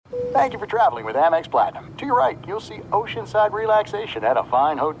Thank you for traveling with Amex Platinum. To your right, you'll see oceanside relaxation at a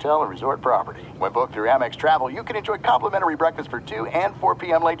fine hotel and resort property. When booked through Amex Travel, you can enjoy complimentary breakfast for 2 and 4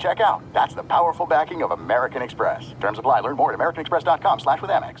 p.m. late checkout. That's the powerful backing of American Express. Terms apply. Learn more at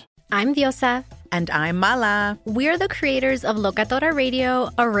americanexpress.com/withAmex. I'm Diosa. And I'm Mala. We're the creators of Locatora Radio,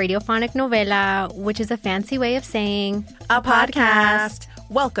 a radiophonic novela, which is a fancy way of saying a podcast.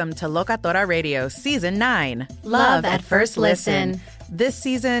 Welcome to Locatora Radio Season 9. Love at First Listen. This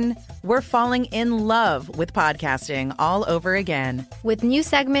season, we're falling in love with podcasting all over again. With new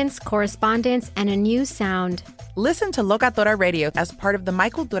segments, correspondence, and a new sound. Listen to Locatora Radio as part of the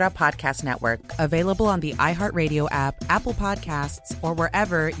Michael Dura Podcast Network, available on the iHeartRadio app, Apple Podcasts, or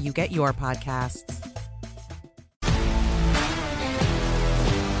wherever you get your podcasts.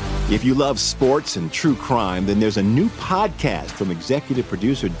 If you love sports and true crime, then there's a new podcast from executive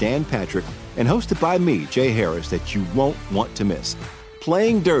producer Dan Patrick and hosted by me, Jay Harris, that you won't want to miss.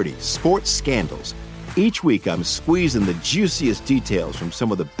 Playing Dirty: Sports Scandals. Each week, I'm squeezing the juiciest details from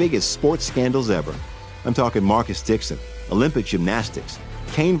some of the biggest sports scandals ever. I'm talking Marcus Dixon, Olympic gymnastics,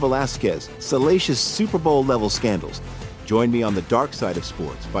 Cain Velasquez, salacious Super Bowl-level scandals. Join me on the dark side of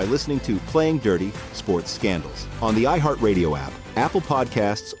sports by listening to Playing Dirty: Sports Scandals on the iHeartRadio app, Apple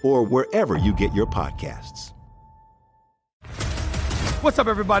Podcasts, or wherever you get your podcasts. What's up,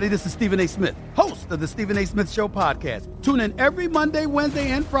 everybody? This is Stephen A. Smith, host of the Stephen A. Smith Show podcast. Tune in every Monday, Wednesday,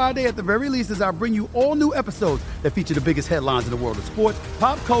 and Friday at the very least as I bring you all new episodes that feature the biggest headlines in the world of sports,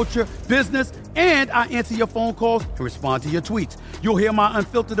 pop culture, business, and I answer your phone calls and respond to your tweets. You'll hear my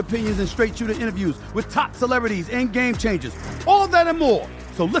unfiltered opinions and straight-shooter interviews with top celebrities and game changers. All that and more.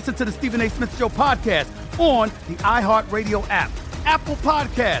 So listen to the Stephen A. Smith Show podcast on the iHeartRadio app, Apple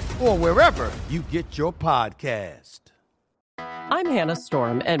Podcasts, or wherever you get your podcast. I'm Hannah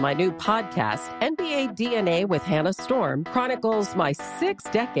Storm, and my new podcast, NBA DNA with Hannah Storm, chronicles my 6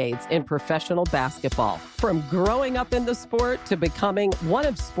 decades in professional basketball. From growing up in the sport to becoming one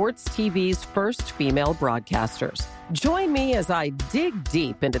of sports TV's first female broadcasters. Join me as I dig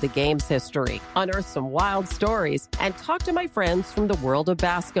deep into the game's history, unearth some wild stories, and talk to my friends from the world of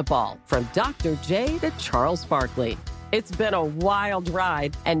basketball, from Dr. J to Charles Barkley. It's been a wild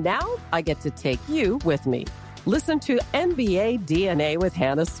ride, and now I get to take you with me. Listen to NBA DNA with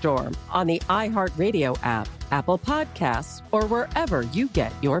Hannah Storm on the iHeartRadio app, Apple Podcasts, or wherever you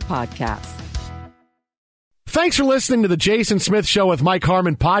get your podcasts. Thanks for listening to the Jason Smith Show with Mike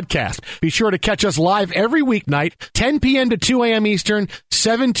Harmon podcast. Be sure to catch us live every weeknight, 10 p.m. to 2 a.m. Eastern,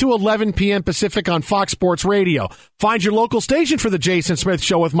 7 to 11 p.m. Pacific on Fox Sports Radio. Find your local station for the Jason Smith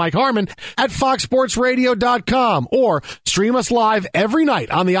Show with Mike Harmon at foxsportsradio.com or stream us live every night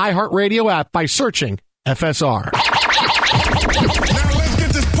on the iHeartRadio app by searching FSR. Now let's get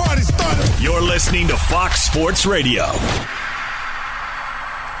this party started. You're listening to Fox Sports Radio.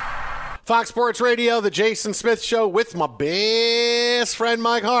 Fox Sports Radio, the Jason Smith Show with my best friend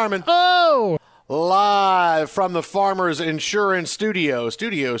Mike Harmon. Oh! Live from the Farmers Insurance Studios. Call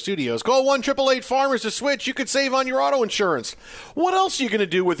 1-888-FARMERS to switch. You could save on your auto insurance. What else are you going to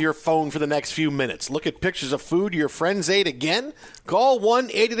do with your phone for the next few minutes? Look at pictures of food your friends ate again? Call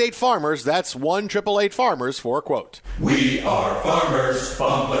 1-888-FARMERS. That's 1-888-FARMERS for a quote. We are farmers.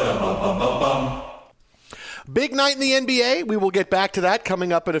 Bum, ba-dum, bum, bum, bum, bum. Big night in the NBA. We will get back to that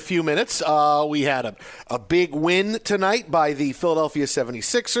coming up in a few minutes. We had a big win tonight by the Philadelphia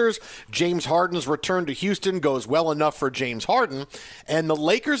 76ers. James Harden's return to Houston goes well enough for James Harden. And the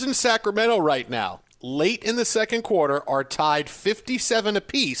Lakers in Sacramento right now, late in the second quarter, are tied 57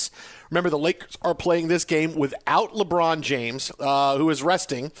 apiece. Remember, the Lakers are playing this game without LeBron James, who is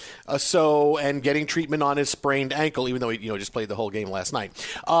resting, and getting treatment on his sprained ankle, even though he just played the whole game last night.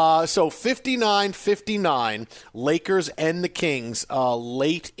 So 59-59, Lakers and the Kings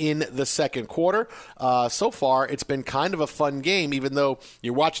late in the second quarter. So far, it's been kind of a fun game, even though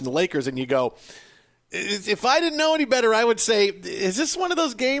you're watching the Lakers and you go, if I didn't know any better, I would say, is this one of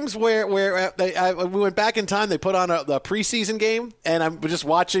those games where we went back in time, they put on the preseason game, and I'm just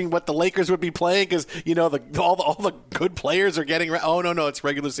watching what the Lakers would be playing because, all the good players are getting – oh, no, it's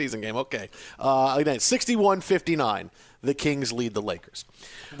regular season game. Okay. 61-59, the Kings lead the Lakers.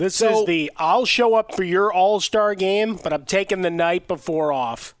 This is the I'll show up for your all-star game, but I'm taking the night before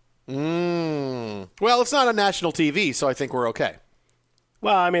off. Well, it's not on national TV, so I think we're okay.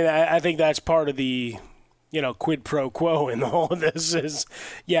 Well, I mean, I think that's part of the, quid pro quo in all of this is,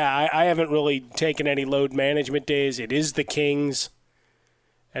 I haven't really taken any load management days. It is the Kings,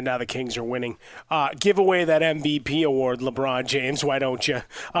 and now the Kings are winning. Give away that MVP award, LeBron James, why don't you,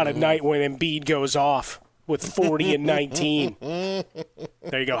 on a night when Embiid goes off with 40 and 19. There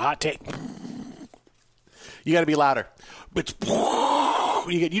you go, hot take. You got to be louder. But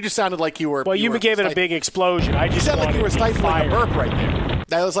You just sounded like you were. Well, you gave it a big explosion. I just sounded like you were stifling a burp right there.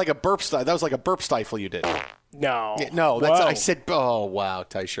 That was like a burp. That was like a burp stifle you did. No, no. I said. Oh wow,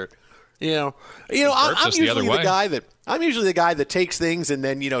 T-shirt. I'm usually the guy that takes things and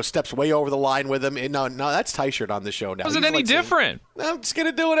then steps way over the line with them. And no, that's T-shirt on the show now. Was it any different? I'm just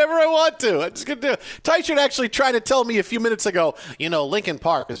gonna do whatever I want to. I'm just gonna do it. T-shirt actually tried to tell me a few minutes ago, Linkin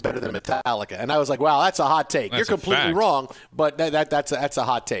Park is better than Metallica, and I was like, wow, that's a hot take. You're completely wrong, but that's a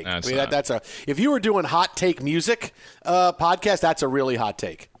hot take. If you were doing hot take music podcast, that's a really hot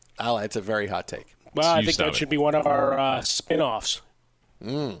take. It's a very hot take. Well, I think that should be one of our spin-offs.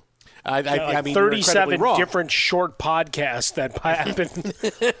 I mean, 37 different short podcasts that happen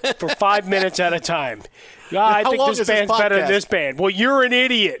for 5 minutes at a time. I think this band's better than this band. Well, you're an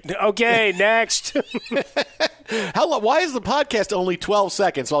idiot. Okay, next. Why is the podcast only 12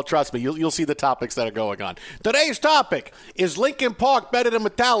 seconds? Well, trust me, you'll see the topics that are going on. Today's topic is Linkin Park better than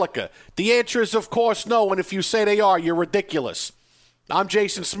Metallica? The answer is, of course, no, and if you say they are, you're ridiculous. I'm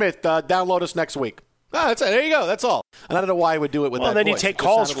Jason Smith. Download us next week. That's it. There you go. That's all. And I don't know why I would do it with that voice. Well, then you take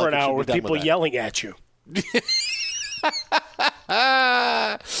calls for an hour with people yelling at you.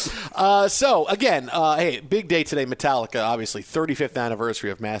 So, again, hey, big day today, Metallica, obviously, 35th anniversary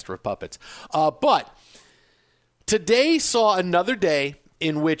of Master of Puppets. But today saw another day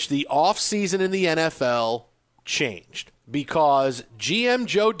in which the offseason in the NFL changed because GM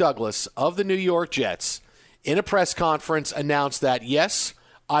Joe Douglas of the New York Jets, in a press conference, announced that, yes,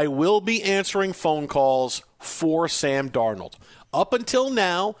 I will be answering phone calls for Sam Darnold. Up until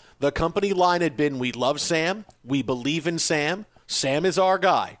now, the company line had been, we love Sam, we believe in Sam, Sam is our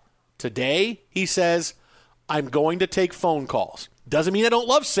guy. Today, he says, I'm going to take phone calls. Doesn't mean I don't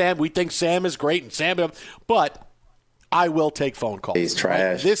love Sam. We think Sam is great, but I will take phone calls. He's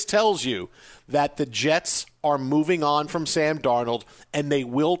trash. This tells you that the Jets are moving on from Sam Darnold, and they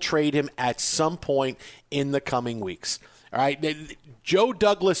will trade him at some point in the coming weeks. All right, Joe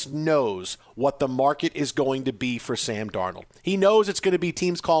Douglas knows what the market is going to be for Sam Darnold. He knows it's going to be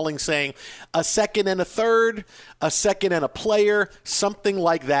teams calling saying a second and a third, a second and a player, something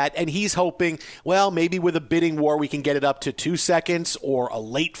like that. And he's hoping, well, maybe with a bidding war we can get it up to 2 seconds or a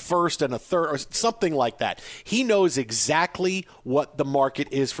late first and a third or something like that. He knows exactly what the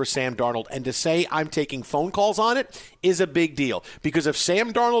market is for Sam Darnold. And to say I'm taking phone calls on it is a big deal. Because if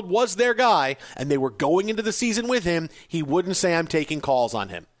Sam Darnold was their guy and they were going into the season with him, he wouldn't say I'm taking calls on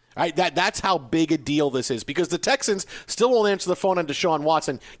him. Right? That's how big a deal this is because the Texans still won't answer the phone on Deshaun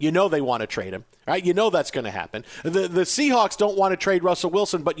Watson. You know they want to trade him. Right? You know that's going to happen. The Seahawks don't want to trade Russell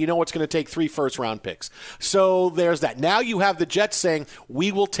Wilson, but you know it's going to take 3 first-round picks. So there's that. Now you have the Jets saying,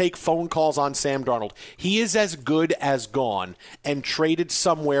 we will take phone calls on Sam Darnold. He is as good as gone and traded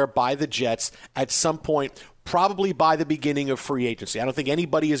somewhere by the Jets at some point, probably by the beginning of free agency. I don't think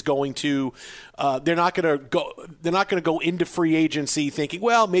anybody is going to. They're not going to go into free agency thinking,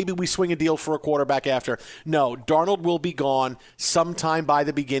 well, maybe we swing a deal for a quarterback after. No, Darnold will be gone sometime by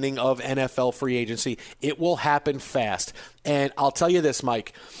the beginning of NFL free agency. It will happen fast. And I'll tell you this,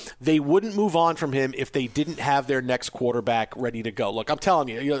 Mike, they wouldn't move on from him if they didn't have their next quarterback ready to go. Look, I'm telling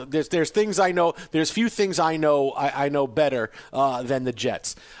you, there's things I know. There's few things I know better than the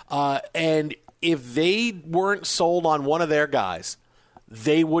Jets. And if they weren't sold on one of their guys,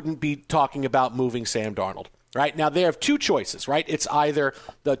 they wouldn't be talking about moving Sam Darnold. Right? Now, they have 2 choices, right? It's either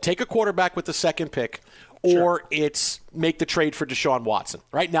they'll take a quarterback with the second pick or it's make the trade for Deshaun Watson.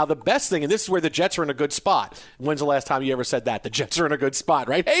 Right? Now, the best thing, and this is where the Jets are in a good spot. When's the last time you ever said that? The Jets are in a good spot,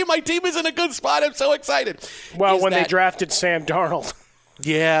 right? Hey, my team is in a good spot. I'm so excited. Well, when they drafted Sam Darnold.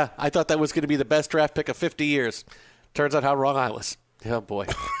 Yeah, I thought that was going to be the best draft pick of 50 years. Turns out how wrong I was. Oh, boy.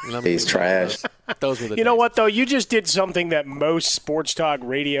 He's trash. Those were the You know what, though? You just did something that most sports talk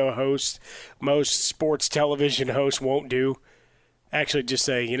radio hosts, most sports television hosts won't do. Actually just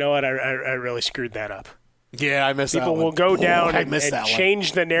say, you know what, I really screwed that up. Yeah, I missed that one. People will go down and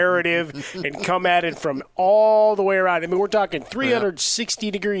change the narrative and come at it from all the way around. I mean, we're talking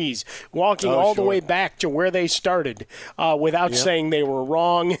 360 degrees, walking all the way back to where they started without saying they were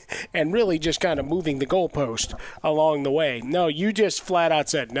wrong and really just kind of moving the goalpost along the way. No, you just flat out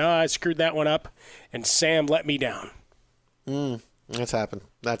said, no, I screwed that one up, and Sam let me down. That's happened.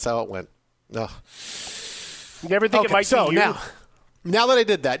 That's how it went. Ugh. You never think it might be you? Now that I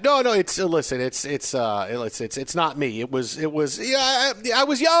did that, no, it's listen, it's not me. It was. Yeah, I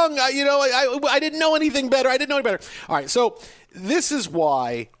was young. I didn't know anything better. All right, so This is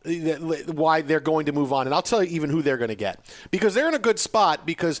why they're going to move on, and I'll tell you even who they're going to get. Because they're in a good spot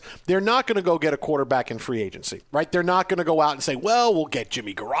because they're not going to go get a quarterback in free agency, right? They're not going to go out and say, well, we'll get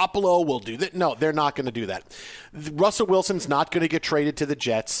Jimmy Garoppolo, we'll do that. No, they're not going to do that. Russell Wilson's not going to get traded to the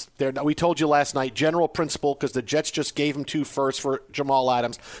Jets. We told you last night, general principle, because the Jets just gave him 2 firsts for Jamal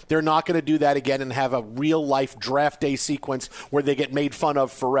Adams. They're not going to do that again and have a real-life draft day sequence where they get made fun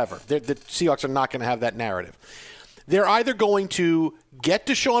of forever. The Seahawks are not going to have that narrative. They're either going to get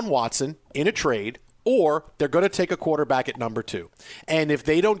Deshaun Watson in a trade, or they're going to take a quarterback at number 2. And if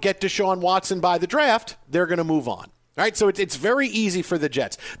they don't get Deshaun Watson by the draft, they're going to move on. All right, so it's very easy for the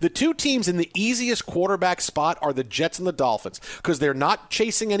Jets. The 2 teams in the easiest quarterback spot are the Jets and the Dolphins because they're not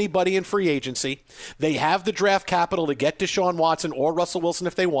chasing anybody in free agency. They have the draft capital to get Deshaun Watson or Russell Wilson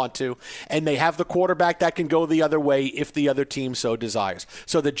if they want to, and they have the quarterback that can go the other way if the other team so desires.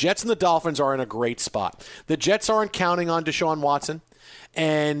 So the Jets and the Dolphins are in a great spot. The Jets aren't counting on Deshaun Watson.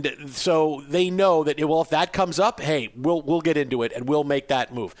 And so they know that, well, if that comes up, hey, we'll get into it and we'll make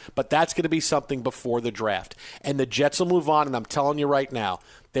that move. But that's going to be something before the draft. And the Jets will move on, and I'm telling you right now,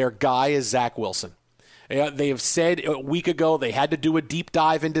 their guy is Zach Wilson. They have said a week ago they had to do a deep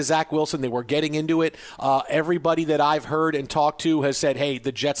dive into Zach Wilson. They were getting into it. Everybody that I've heard and talked to has said, hey,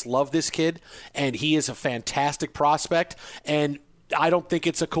 the Jets love this kid, and he is a fantastic prospect. And I don't think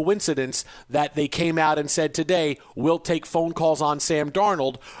it's a coincidence that they came out and said today, we'll take phone calls on Sam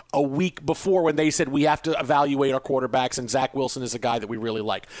Darnold a week before when they said we have to evaluate our quarterbacks and Zach Wilson is a guy that we really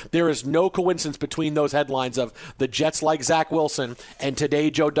like. There is no coincidence between those headlines of the Jets like Zach Wilson and today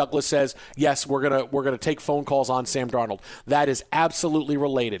Joe Douglas says, yes, we're gonna take phone calls on Sam Darnold. That is absolutely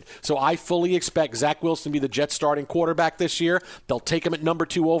related. So I fully expect Zach Wilson to be the Jets starting quarterback this year. They'll take him at number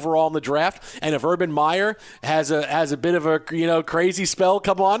 2 overall in the draft. And if Urban Meyer has a bit of a crazy spell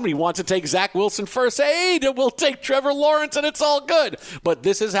come on, he wants to take Zach Wilson first, hey, we'll take Trevor Lawrence and it's all good. But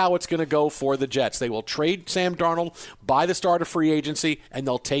this is how it's going to go for the Jets. They will trade Sam Darnold by the start of free agency, and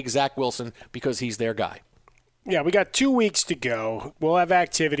they'll take Zach Wilson because he's their guy. Yeah, we got 2 weeks to go. We'll have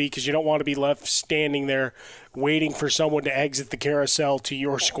activity because you don't want to be left standing there waiting for someone to exit the carousel to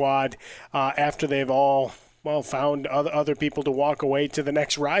your squad after they've all found other people to walk away to the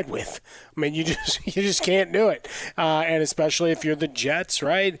next ride with. I mean, you just can't do it. And especially if you're the Jets,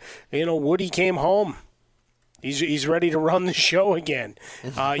 right? Woody came home. He's ready to run the show again.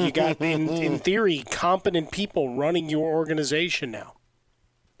 You got, in theory, competent people running your organization now.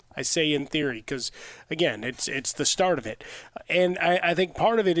 I say in theory because, again, it's the start of it. And I think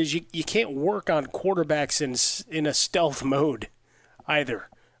part of it is you can't work on quarterbacks in a stealth mode either.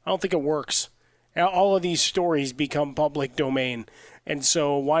 I don't think it works. All of these stories become public domain. And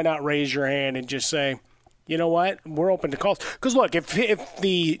so why not raise your hand and just say, you know what, we're open to calls. Because, look, if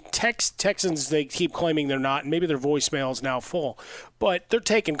the Texans, they keep claiming they're not, and maybe their voicemail is now full, but they're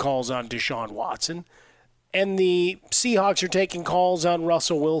taking calls on Deshaun Watson, and the Seahawks are taking calls on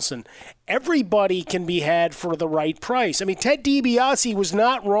Russell Wilson. Everybody can be had for the right price. I mean, Ted DiBiase was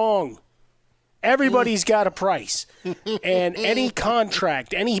not wrong. Everybody's got a price. And any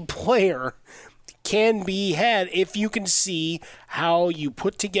contract, any player can be had if you can see how you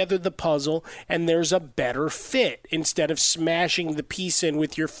put together the puzzle and there's a better fit instead of smashing the piece in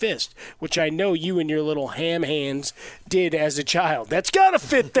with your fist, which I know you and your little ham hands did as a child. That's got to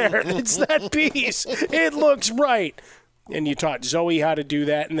fit there. It's that piece. It looks right. And you taught Zoe how to do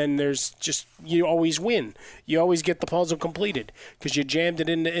that, and then there's just, you always win. You always get the puzzle completed because you jammed it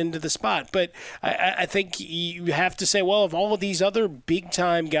into the spot. But I think you have to say, well, if all of these other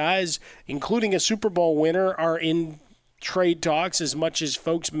big-time guys, including a Super Bowl winner, are in trade talks, as much as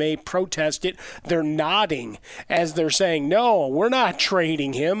folks may protest it, they're nodding as they're saying, no, we're not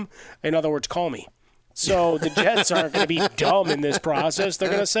trading him. In other words, call me. So the Jets aren't going to be dumb in this process. They're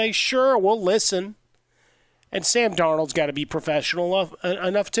going to say, sure, we'll listen. And Sam Darnold's got to be professional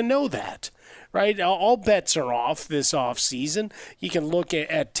enough to know that, right? All bets are off this offseason. You can look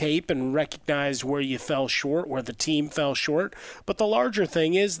at tape and recognize where you fell short, where the team fell short. But the larger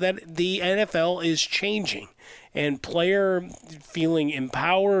thing is that the NFL is changing. And player feeling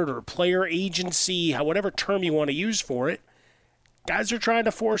empowered or player agency, whatever term you want to use for it, guys are trying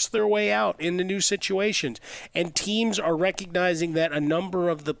to force their way out into new situations. And teams are recognizing that a number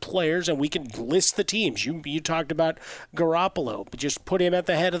of the players, and we can list the teams. You talked about Garoppolo, but just put him at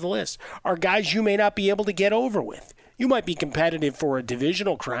the head of the list, are guys you may not be able to get over with. You might be competitive for a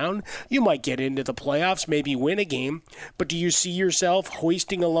divisional crown. You might get into the playoffs, maybe win a game. But do you see yourself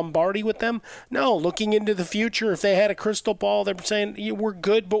hoisting a Lombardi with them? No, looking into the future, if they had a crystal ball, they're saying, we're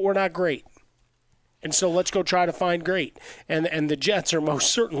good, but we're not great. And so let's go try to find great. And the Jets are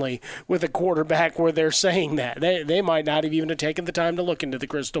most certainly with a quarterback where they're saying that. They might not have even taken the time to look into the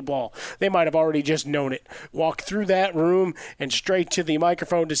crystal ball. They might have already just known it. Walk through that room and straight to the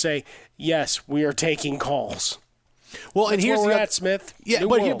microphone to say, yes, we are taking calls. Well, and here's where we're at, Smith. Yeah,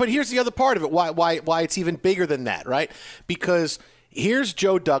 but here's the other part of it. Why it's even bigger than that, right? Because here's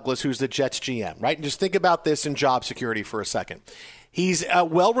Joe Douglas, who's the Jets GM, right? And just think about this in job security for a second. He's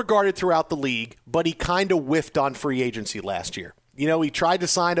well regarded throughout the league, but he kind of whiffed on free agency last year. You know, he tried to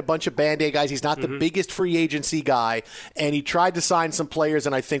sign a bunch of Band-Aid guys. He's not the biggest free agency guy, and he tried to sign some players,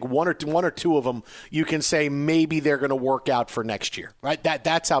 and I think one or two of them you can say maybe they're going to work out for next year, right?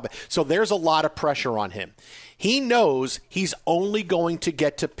 That's how. So there's a lot of pressure on him. He knows he's only going to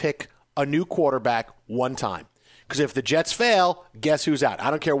get to pick a new quarterback one time. Because if the Jets fail, guess who's out? I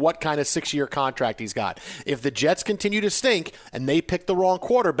don't care what kind of 6-year contract he's got. If the Jets continue to stink and they pick the wrong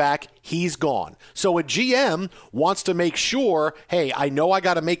quarterback, he's gone. So a GM wants to make sure, hey, I know I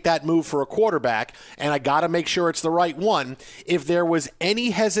got to make that move for a quarterback, and I got to make sure it's the right one. If there was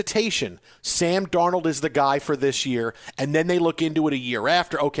any hesitation, Sam Darnold is the guy for this year, and then they look into it a year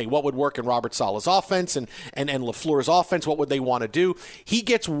after. Okay, what would work in Robert Saleh's offense and LaFleur's offense? What would they want to do? He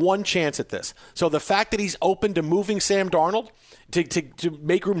gets one chance at this. So the fact that he's open to moving Sam Darnold to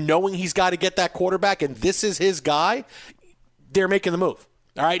make room, knowing he's got to get that quarterback and this is his guy, they're making the move.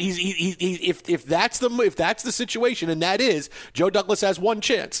 All right, if that's the situation, and that is Joe Douglas has one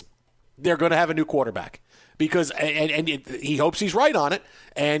chance, they're going to have a new quarterback because he hopes he's right on it,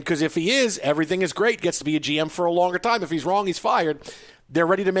 and because if he is, everything is great. Gets to be a GM for a longer time. If he's wrong, he's fired. They're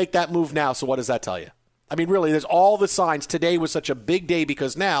ready to make that move now. So what does that tell you? I mean, really, there's all the signs. Today was such a big day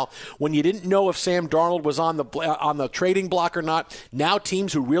because now, when you didn't know if Sam Darnold was on the trading block or not, now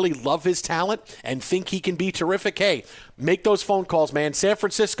teams who really love his talent and think he can be terrific, hey, make those phone calls, man. San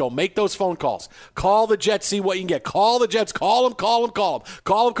Francisco, make those phone calls. Call the Jets, see what you can get. Call the Jets, call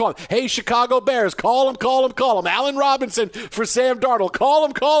them. Hey, Chicago Bears, call them. Allen Robinson for Sam Darnold, call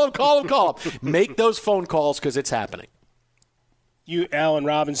them. Make those phone calls because it's happening. Allen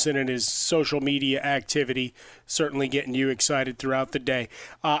Robinson and his social media activity certainly getting you excited throughout the day.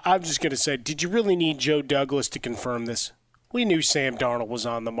 I'm just going to say, did you really need Joe Douglas to confirm this? We knew Sam Darnold was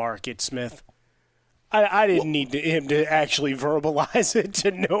on the market, Smith. I didn't need him to actually verbalize it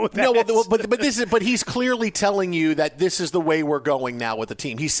to know that. No, but he's clearly telling you that this is the way we're going now with the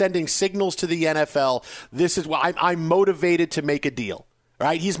team. He's sending signals to the NFL. This is why I'm motivated to make a deal.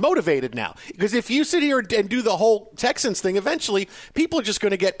 Right? He's motivated now. Because if you sit here and do the whole Texans thing, eventually people are just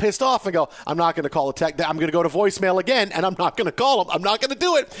going to get pissed off and go, I'm not going to call a tech. I'm going to go to voicemail again, and I'm not going to call him. I'm not going to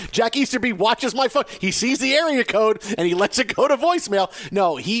do it. Jack Easterby watches my phone. He sees the area code, and he lets it go to voicemail.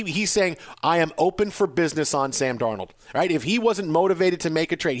 No, he's saying, I am open for business on Sam Darnold. Right? If he wasn't motivated to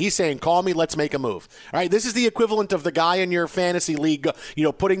make a trade, he's saying, call me, let's make a move. All right? This is the equivalent of the guy in your fantasy league,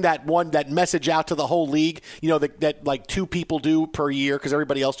 putting that message out to the whole league, that like 2 people do per year because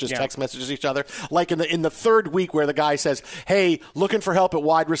everybody else just text messages each other. Like in the third week where the guy says, hey, looking for help at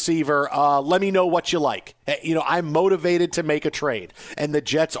wide receiver, let me know what you like. I'm motivated to make a trade. And the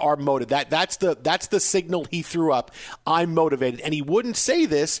Jets are motivated. That's the signal he threw up. I'm motivated. And he wouldn't say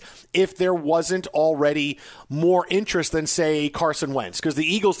this if there wasn't already more interest than, say, Carson Wentz. Because the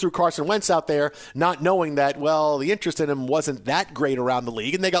Eagles threw Carson Wentz out there not knowing that, well, the interest in him wasn't that great around the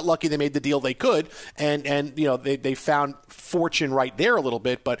league. And they got lucky they made the deal they could. And they found fortune right there a little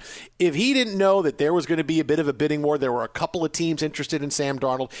bit. But if he didn't know that there was going to be a bit of a bidding war, there were a couple of teams interested in Sam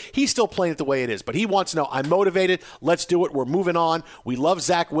Darnold, he's still playing it the way it is. But he wants to know, I'm motivated. Let's do it. We're moving on. We love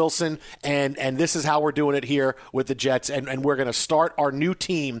Zach Wilson, and this is how we're doing it here with the Jets, and we're going to start our new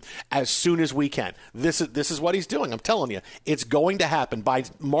team as soon as we can. This is what he's doing. I'm telling you. It's going to happen. By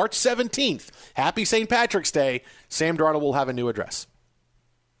March 17th, happy St. Patrick's Day, Sam Darnold will have a new address.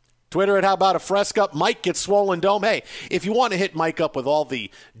 Twitter at How About a Fresca. Mike gets Swollen Dome. Hey, if you want to hit Mike up with all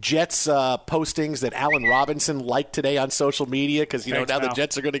the Jets postings that Allen Robinson liked today on social media, because now the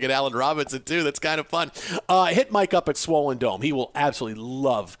Jets are going to get Allen Robinson too. That's kind of fun. Hit Mike up at Swollen Dome. He will absolutely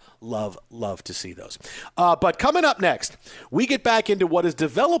love to see those. But coming up next, we get back into what is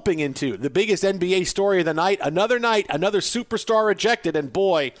developing into the biggest NBA story of the night. Another superstar ejected, and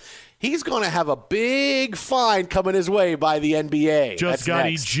boy, he's going to have a big fine coming his way by the NBA. Just got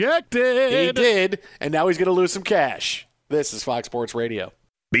ejected. He did, and now he's going to lose some cash. This is Fox Sports Radio.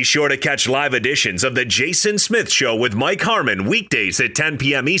 Be sure to catch live editions of The Jason Smith Show with Mike Harmon weekdays at 10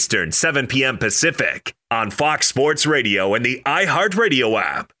 p.m. Eastern, 7 p.m. Pacific on Fox Sports Radio and the iHeartRadio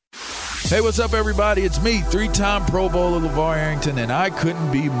app. Hey, what's up, everybody? It's me, 3-time Pro Bowler LeVar Arrington, and I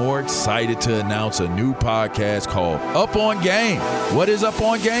couldn't be more excited to announce a new podcast called Up On Game. What is Up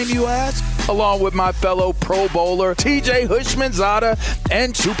On Game, you ask? along with my fellow Pro Bowler, TJ Hushmanzada,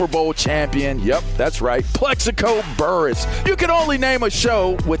 and Super Bowl champion, yep, that's right, Plexico Burress. You can only name a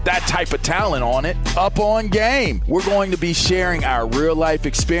show with that type of talent on it. Up on Game. We're going to be sharing our real-life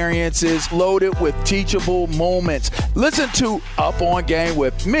experiences loaded with teachable moments. Listen to Up on Game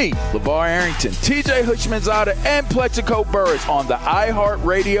with me, LeVar Arrington, TJ Hushmanzada, and Plexico Burress on the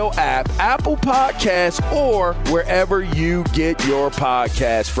iHeartRadio app, Apple Podcasts, or wherever you get your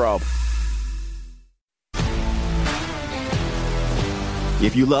podcast from.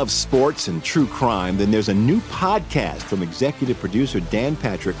 If you love sports and true crime, then there's a new podcast from executive producer Dan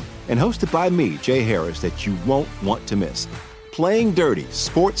Patrick and hosted by me, Jay Harris, that you won't want to miss. Playing Dirty: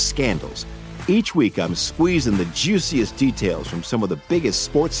 Sports Scandals. Each week, I'm squeezing the juiciest details from some of the biggest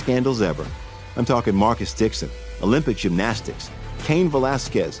sports scandals ever. I'm talking Marcus Dixon, Olympic gymnastics, Cain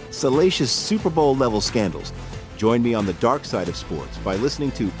Velasquez, salacious Super Bowl-level scandals. Join me on the dark side of sports by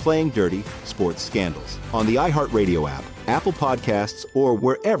listening to Playing Dirty: Sports Scandals on the iHeartRadio app, Apple Podcasts, or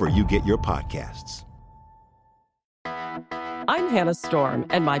wherever you get your podcasts. I'm Hannah Storm,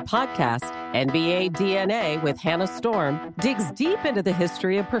 and my podcast, NBA DNA with Hannah Storm, digs deep into the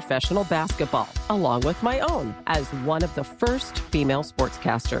history of professional basketball, along with my own, as one of the first female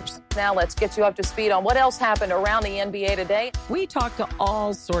sportscasters. Now let's get you up to speed on what else happened around the NBA today. We talk to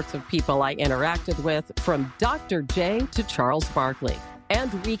all sorts of people I interacted with, from Dr. J to Charles Barkley, and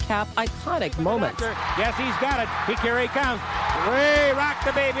recap iconic moments. Yes, he's got it. Here he comes. Way rock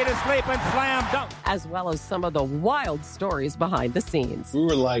the baby to sleep and slam dunk. As well as some of the wild stories behind the scenes. We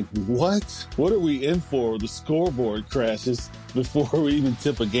were like, what? What are we in for? The scoreboard crashes before we even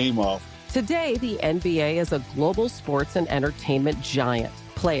tip a game off. Today, the NBA is a global sports and entertainment giant.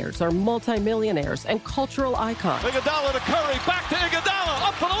 Players are multimillionaires and cultural icons. Iguodala to Curry, back to Iguodala,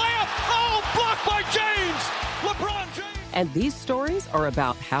 up for the layup. Oh, blocked by James. LeBron James. And these stories are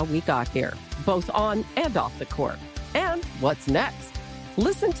about how we got here, both on and off the court. And what's next?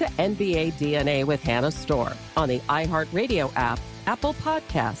 Listen to NBA DNA with Hannah Storm on the iHeartRadio app, Apple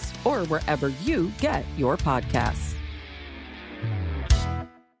Podcasts, or wherever you get your podcasts.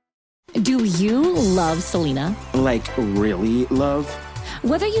 Do you love Selena? Like, really love?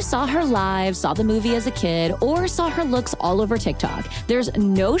 Whether you saw her live, saw the movie as a kid, or saw her looks all over TikTok, there's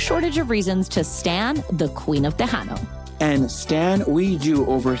no shortage of reasons to stan the Queen of Tejano. And Stan, we do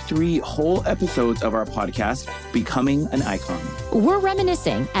over 3 whole episodes of our podcast, Becoming an Icon. We're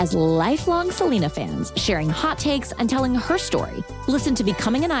reminiscing as lifelong Selena fans, sharing hot takes and telling her story. Listen to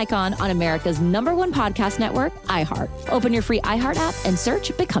Becoming an Icon on America's #1 podcast network, iHeart. Open your free iHeart app and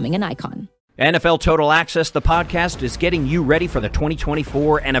search Becoming an Icon. NFL Total Access, the podcast, is getting you ready for the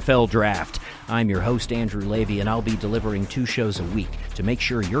 2024 NFL Draft. I'm your host, Andrew Levy, and I'll be delivering 2 shows a week to make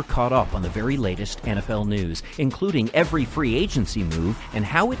sure you're caught up on the very latest NFL news, including every free agency move and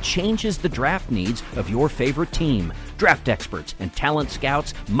how it changes the draft needs of your favorite team. Draft experts and talent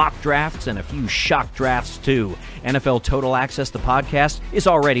scouts, mock drafts, and a few shock drafts, too. NFL Total Access, the podcast, is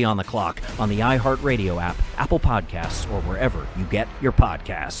already on the clock on the iHeartRadio app, Apple Podcasts, or wherever you get your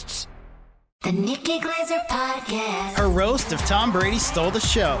podcasts. The Nikki Glazer Podcast. Her roast of Tom Brady stole the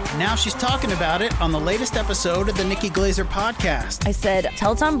show. Now she's talking about it on the latest episode of the Nikki Glazer Podcast. I said,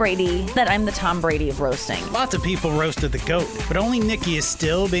 tell Tom Brady that I'm the Tom Brady of roasting. Lots of people roasted the GOAT, but only Nikki is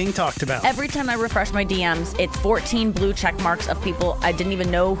still being talked about. Every time I refresh my DMs, it's 14 blue check marks of people I didn't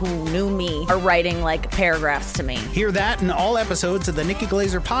even know who knew me are writing like paragraphs to me. Hear that in all episodes of the Nikki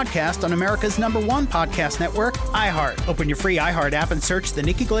Glazer Podcast on America's #1 podcast network, iHeart. Open your free iHeart app and search the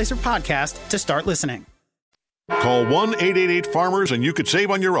Nikki Glazer Podcast to start listening. Call 1-888-FARMERS and you could save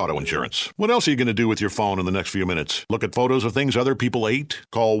on your auto insurance. What else are you going to do with your phone in the next few minutes? Look at photos of things other people ate?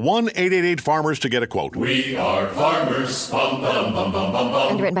 Call 1-888-FARMERS to get a quote. We are farmers. Bum, bum, bum, bum, bum,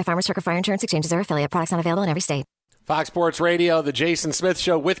 bum. Underwritten by Farmers Trucker Fire Insurance Exchanges or affiliate. Products not available in every state. Fox Sports Radio, the Jason Smith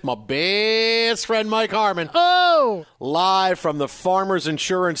Show with my best friend Mike Harmon. Oh! Live from the Farmers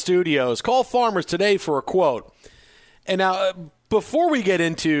Insurance Studios. Call Farmers today for a quote. And now, before we get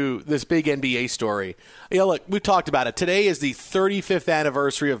into this big NBA story, look, we've talked about it. Today is the 35th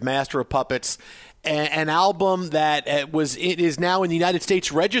anniversary of Master of Puppets, an album that is now in the United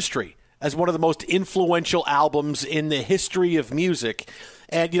States Registry as one of the most influential albums in the history of music.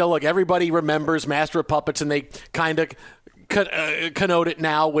 And, look, everybody remembers Master of Puppets, and they kind of connote it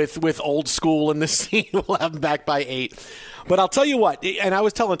now with old school in the scene. We'll have them back by 8. But I'll tell you what, and I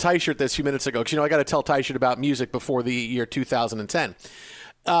was telling Tyshirt this a few minutes ago, because, I got to tell Tyshirt about music before the year 2010.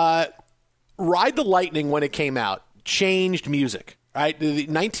 Ride the Lightning, when it came out, changed music. Right,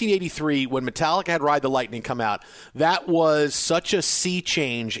 1983, when Metallica had Ride the Lightning come out, that was such a sea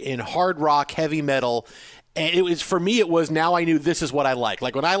change in hard rock, heavy metal, And it was, for me, it was, now I knew this is what I like.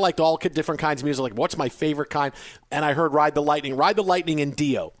 Like when I liked all different kinds of music, like what's my favorite kind? And I heard Ride the Lightning and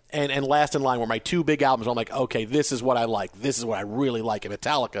Dio and Last in Line were my two big albums. I'm like, okay, this is what I like. This is what I really like. And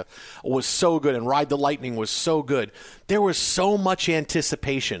Metallica was so good, and Ride the Lightning was so good. There was so much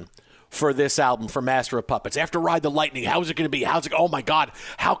anticipation for this album, for Master of Puppets. After Ride the Lightning, how is it going to be? Oh my God,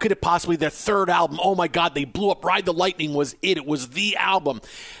 how could it possibly their third album? Oh my God, they blew up. Ride the Lightning was it. It was the album.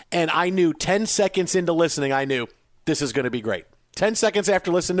 And I knew 10 seconds into listening, I knew this is going to be great. 10 seconds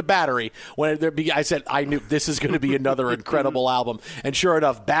after listening to Battery, I said, I knew this is going to be another incredible album. And sure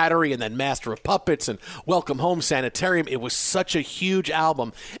enough, Battery and then Master of Puppets and Welcome Home Sanitarium, it was such a huge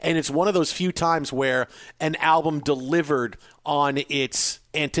album. And it's one of those few times where an album delivered on its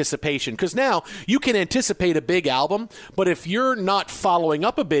anticipation. Because now you can anticipate a big album, but if you're not following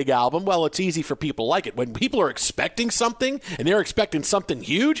up a big album, well, it's easy for people to like it. When people are expecting something and they're expecting something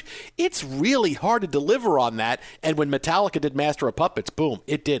huge, it's really hard to deliver on that. And when Metallica did Master of Puppets, boom,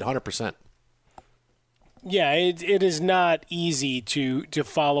 it did 100%. Yeah, it is not easy to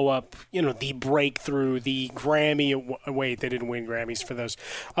follow up, the breakthrough, the Grammy. Wait, they didn't win Grammys for those.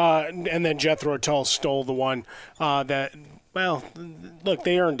 And then Jethro Tull stole the one that. Well, look,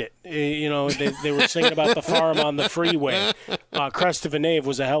 they earned it. They were singing about the farm on the freeway. Crest of a Knave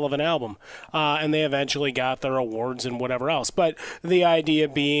was a hell of an album. And they eventually got their awards and whatever else. But the idea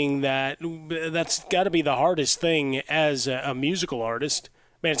being that's got to be the hardest thing as a musical artist.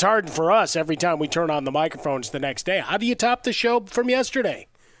 Man, it's hard for us every time we turn on the microphones the next day. How do you top the show from yesterday?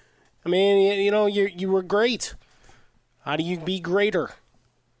 I mean, you were great. How do you be greater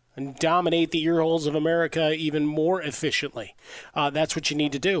and dominate the ear holes of America even more efficiently? That's what you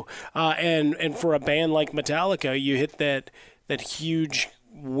need to do. And for a band like Metallica, you hit that huge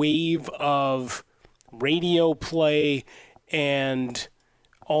wave of radio play and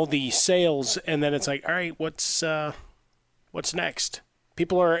all the sales, and then it's like, all right, what's next?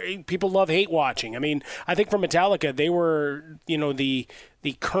 People love hate watching. I mean, I think for Metallica, they were, the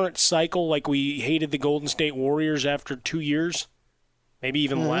current cycle, like we hated the Golden State Warriors after 2 years. Maybe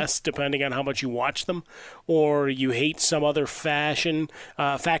even less, depending on how much you watch them, or you hate some other faction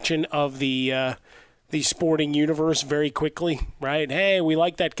of the sporting universe very quickly, right? Hey, we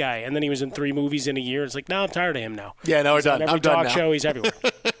like that guy, and then he was in 3 movies in a year. It's like, no, I'm tired of him now. Yeah, no, we're done. Every talk show, he's everywhere.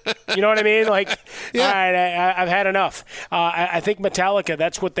 You know what I mean? Like, yeah. All right, I've had enough. I think Metallica,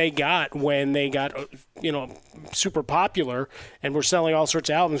 that's what they got when they got, super popular and were selling all sorts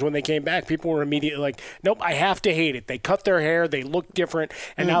of albums. When they came back, people were immediately like, nope, I have to hate it. They cut their hair, they look different,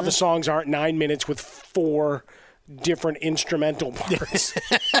 and now the songs aren't 9 minutes with 4 different instrumental parts.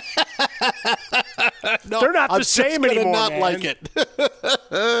 No, they're not the same anymore. Not like it.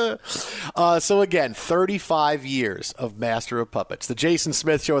 So again, 35 years of Master of Puppets. The Jason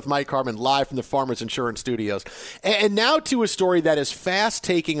Smith Show with Mike Harmon, live from the Farmers Insurance Studios. And now to a story that is fast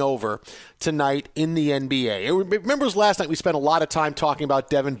taking over tonight in the NBA. Remember last night we spent a lot of time talking about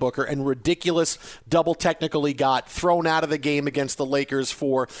Devin Booker and ridiculous double technical he got thrown out of the game against the Lakers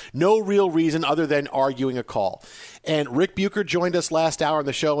for no real reason other than arguing a call. And Rick Bucher joined us last hour on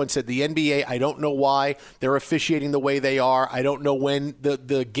the show and said the NBA, I don't know why they're officiating the way they are. I don't know when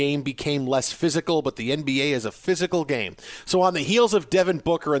the game became less physical, but the NBA is a physical game. So on the heels of Devin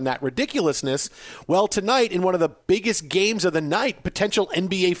Booker and that ridiculousness, well, tonight in one of the biggest games of the night, potential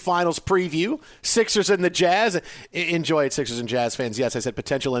NBA Finals preview, Sixers and the Jazz. Enjoy it, Sixers and Jazz fans. Yes, I said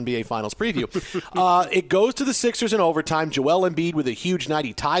potential NBA Finals preview. It goes to the Sixers in overtime. Joel Embiid with a huge night.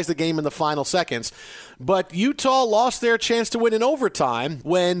 He ties the game in the final seconds. But Utah lost their chance to win in overtime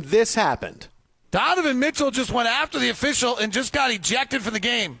when this happened. Donovan Mitchell just went after the official and just got ejected from the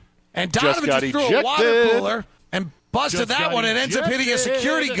game. And Donovan just threw a water cooler and busted that one and ends up hitting a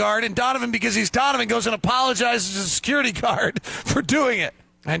security guard. And Donovan, because he's Donovan, goes and apologizes to the security guard for doing it.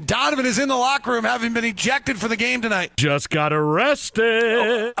 And Donovan is in the locker room having been ejected for the game tonight. Just got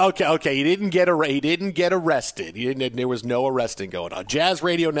arrested. Okay. He didn't get arrested. There was no arresting going on. Jazz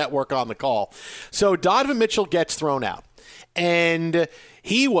Radio Network on the call. So Donovan Mitchell gets thrown out. And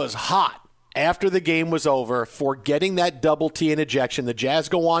he was hot after the game was over for getting that double T in ejection. The Jazz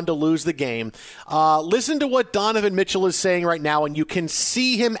go on to lose the game. Listen to what Donovan Mitchell is saying right now, and you can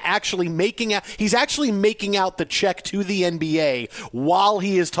see him actually making out the check to the NBA while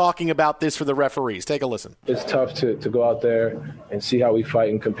he is talking about this for the referees. Take a listen. It's tough to go out there and see how we fight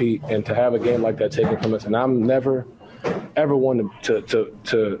and compete, and to have a game like that taken from us. And I'm never ever one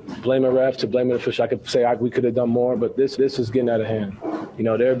to blame a ref, to blame an official. I could say we could have done more, but this is getting out of hand. You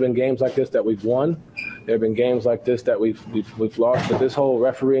know, there have been games like this that we've won. There have been games like this that we've lost. But this whole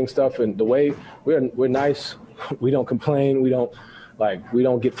refereeing stuff and the way we're nice, we don't complain, we don't Like, we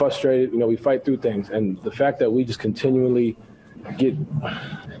don't get frustrated. We fight through things. And the fact that we just continually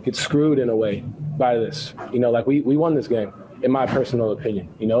get screwed in a way by this, like we won this game, in my personal opinion,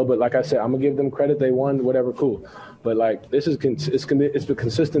 but like I said, I'm gonna give them credit. They won, whatever, cool. But like, this is it's a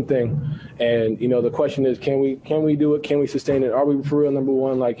consistent thing. And, the question is, can we do it? Can we sustain it? Are we for real number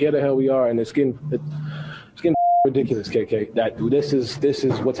one? Like, yeah, the hell we are. And it's getting ridiculous, KK, that this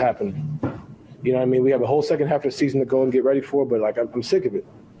is what's happening. You know what I mean? We have a whole second half of the season to go and get ready for, but like, I'm sick of it.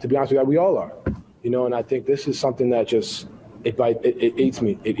 To be honest with you, we all are. And I think this is something that just it eats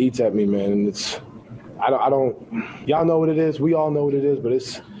me. It eats at me, man. And it's I don't. Y'all know what it is. We all know what it is, but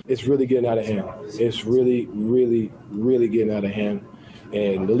it's really getting out of hand. It's really, really, really getting out of hand.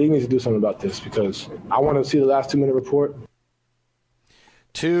 And the league needs to do something about this, because I want to see the last 2-minute report.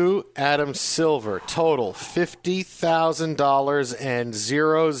 To Adam Silver, total $50,000 and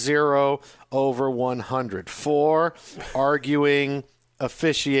 0 over 100 for arguing,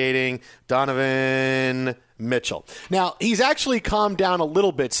 officiating Donovan Mitchell. Now, he's actually calmed down a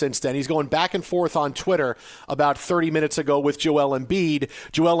little bit since then. He's going back and forth on Twitter about 30 minutes ago with Joel Embiid.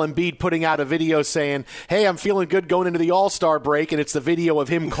 Joel Embiid putting out a video saying, hey, I'm feeling good going into the All-Star break, and it's the video of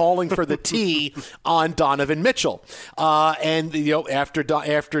him calling for the tee on Donovan Mitchell. And after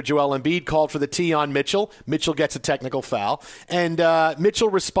Joel Embiid called for the tee on Mitchell, Mitchell gets a technical foul. And Mitchell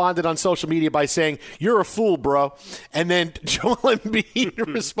responded on social media by saying, you're a fool, bro. And then Joel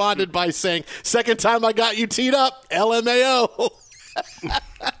Embiid responded by saying, second time I got you teed up, LMAO.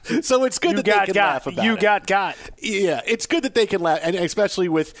 So it's good that they can laugh about it. You got. Yeah, it's good that they can laugh, and especially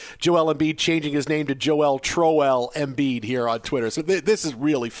with Joel Embiid changing his name to Joel Troel Embiid here on Twitter. So this is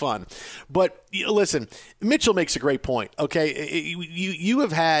really fun. But listen, Mitchell makes a great point, okay? You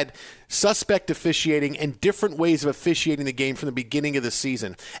have had suspect officiating and different ways of officiating the game from the beginning of the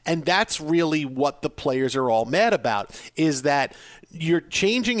season, and that's really what the players are all mad about, is that you're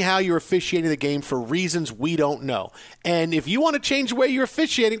changing how you're officiating the game for reasons we don't know. And if you want to change the way you're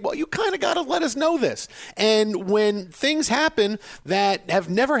officiating, well, you kind of got to let us know this. And when things happen that have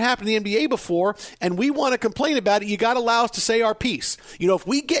never happened in the NBA before, and we want to complain about it, you got to allow us to say our piece. If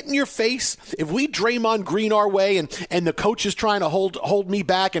we get in your face, if we Draymond Green our way, and the coach is trying to hold me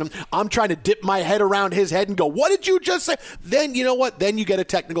back, and I'm trying to dip my head around his head and go, what did you just say? Then you know what? Then you get a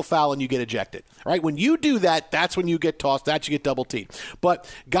technical foul and you get ejected. All right? When you do that, that's when you get tossed. That's you get double teamed. But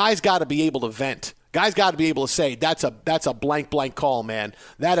guys got to be able to vent. Guys got to be able to say, that's a blank call, man.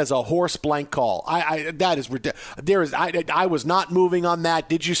 That is a horse blank call. That is ridiculous. I was not moving on that.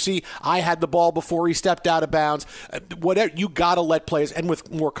 Did you see? I had the ball before he stepped out of bounds. Whatever. You got to let players, and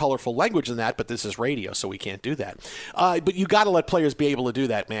with more colorful language than that, but this is radio, so we can't do that. But you got to let players be able to do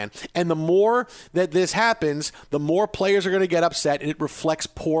that, man. And the more that this happens, the more players are going to get upset, and it reflects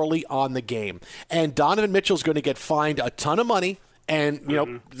poorly on the game. And Donovan Mitchell's going to get fined a ton of money.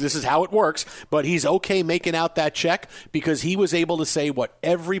 And, this is how it works, but he's okay making out that check because he was able to say what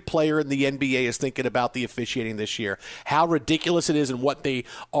every player in the NBA is thinking about the officiating this year, how ridiculous it is and what they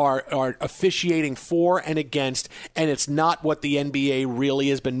are officiating for and against, and it's not what the NBA really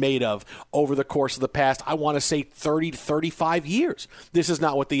has been made of over the course of the past, I want to say 30 to 35 years. This is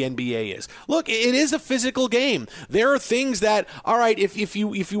not what the NBA is. Look, it is a physical game. There are things that, all right, if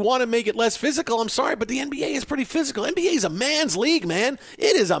you want to make it less physical, I'm sorry, but the NBA is pretty physical. NBA is a man's league, man.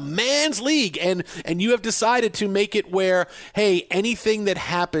 It is a man's league, and you have decided to make it where, hey, anything that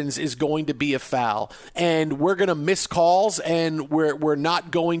happens is going to be a foul, and we're going to miss calls, and we're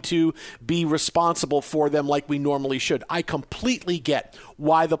not going to be responsible for them like we normally should. I completely get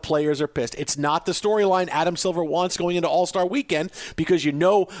why the players are pissed. It's not the storyline Adam Silver wants going into All-Star Weekend, because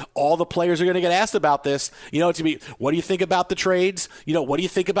all the players are going to get asked about this. It's going to be, what do you think about the trades? What do you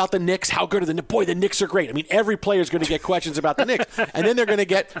think about the Knicks? How good are the Knicks? Boy, the Knicks are great. I mean, every player is going to get questions about the Knicks. And then they're going to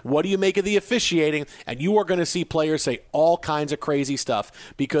get, what do you make of the officiating? And you are going to see players say all kinds of crazy stuff,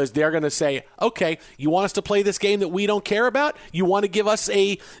 because they're going to say, okay, you want us to play this game that we don't care about? You want to give us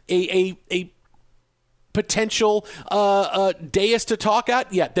a potential dais to talk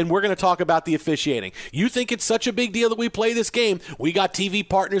at? Yeah, then we're going to talk about the officiating. You think it's such a big deal that we play this game? We got TV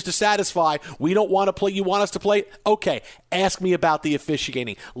partners to satisfy. We don't want to play. You want us to play? Okay, ask me about the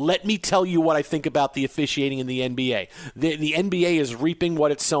officiating. Let me tell you what I think about the officiating in the NBA. The NBA is reaping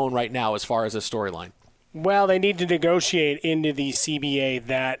what it's sown right now as far as a storyline. Well, they need to negotiate into the CBA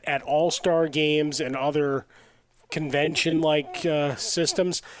that at all-star games and other convention-like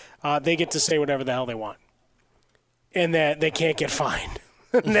systems, they get to say whatever the hell they want, and that they can't get fined.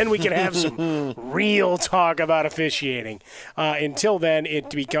 And then we can have some real talk about officiating. Until then, it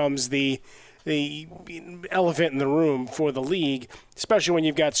becomes the elephant in the room for the league, especially when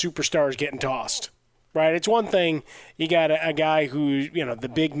you've got superstars getting tossed. right? It's one thing you got a guy who,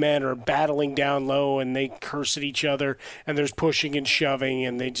 the big men are battling down low and they curse at each other and there's pushing and shoving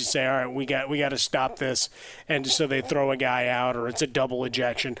and they just say, all right, we got to stop this. And so they throw a guy out or it's a double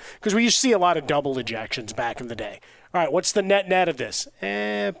ejection. Because we used to see a lot of double ejections back in the day. All right, what's the net of this?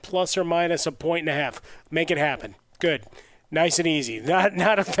 Plus or minus 1.5 points. Make it happen. Good. Nice and easy.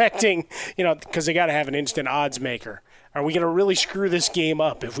 Not affecting, because they got to have an instant odds maker. Are we going to really screw this game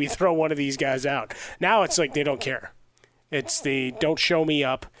up if we throw one of these guys out? Now it's like they don't care. It's the don't show me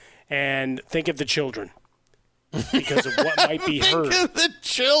up and think of the children because of what might be heard. Think of the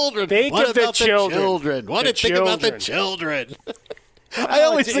children. Think what of about the children. What the think about the children? I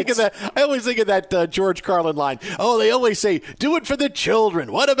always think of that George Carlin line. Oh, they always say, do it for the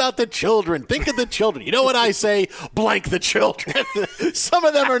children. What about the children? Think of the children. You know what I say? Blank the children. Some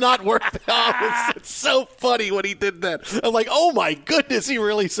of them are not worth it. Oh, it's so funny when he did that. I'm like, oh, my goodness, he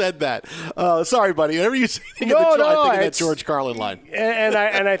really said that. Sorry, buddy. Whenever you think of that George Carlin line. And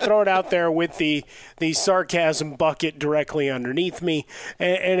I throw it out there with the sarcasm bucket directly underneath me.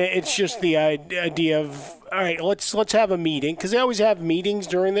 And it's just the idea of, all right, let's have a meeting, because they always have meetings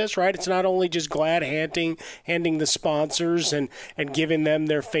during this, right? It's not only just glad handing the sponsors and giving them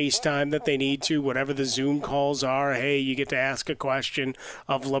their FaceTime that they need to, whatever the Zoom calls are. Hey, you get to ask a question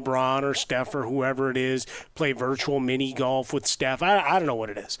of LeBron or Steph or whoever it is, play virtual mini golf with Steph. I don't know what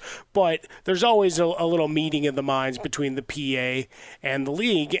it is. But there's always a little meeting of the minds between the PA and the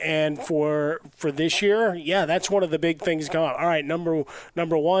league. And for this year, yeah, that's one of the big things coming up. All right, number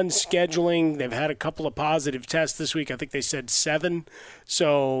one, scheduling. They've had a couple of positive tests this week. I think they said 7.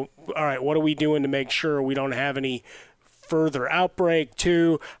 So, all right, what are we doing to make sure we don't have any further outbreak?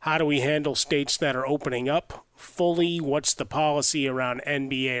 2, how do we handle states that are opening up fully? What's the policy around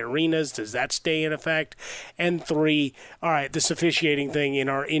NBA arenas? Does that stay in effect? And 3, all right, this officiating thing in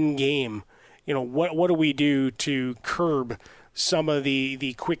our in-game, what do we do to curb some of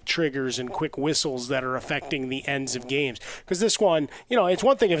the quick triggers and quick whistles that are affecting the ends of games? Because this one, it's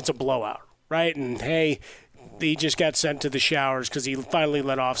one thing if it's a blowout, right? And, hey, he just got sent to the showers because he finally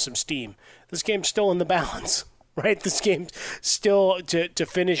let off some steam. This game's still in the balance, right? This game's still to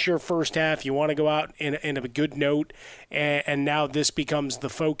finish your first half. You want to go out in a good note, and now this becomes the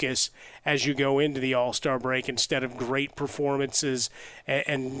focus as you go into the All-Star break instead of great performances.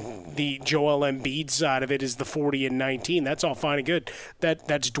 And the Joel Embiid side of it is the 40-19. That's all fine and good.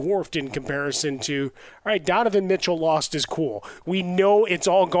 That's dwarfed in comparison to, all right, Donovan Mitchell lost his cool. We know it's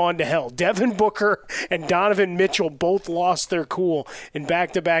all gone to hell. Devin Booker and Donovan Mitchell both lost their cool in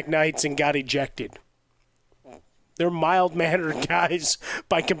back-to-back nights and got ejected. They're mild-mannered guys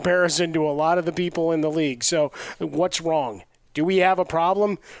by comparison to a lot of the people in the league. So what's wrong? Do we have a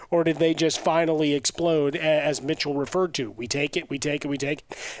problem, or did they just finally explode, as Mitchell referred to? We take it.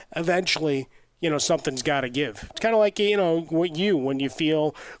 Eventually, something's got to give. It's kind of like, when you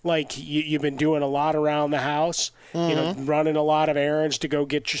feel like you've been doing a lot around the house, running a lot of errands to go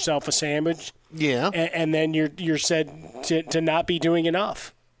get yourself a sandwich. Yeah. And then you're said to not be doing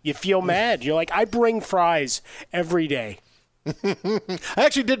enough. You feel mad. You're like, I bring fries every day. I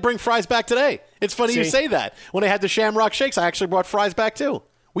actually did bring fries back today. It's funny you say that. When I had the Shamrock Shakes, I actually brought fries back too.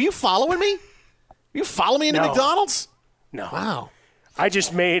 Were you following me? You follow me into McDonald's? No. Wow. I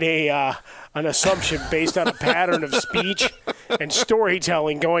just made an assumption based on a pattern of speech and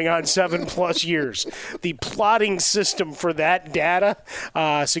storytelling going on 7+ years. The plotting system for that data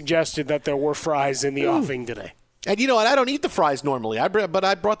suggested that there were fries in the offing today. And you know what? I don't eat the fries normally, but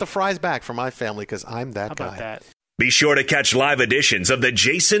I brought the fries back for my family because I'm that guy. How about that? Be sure to catch live editions of The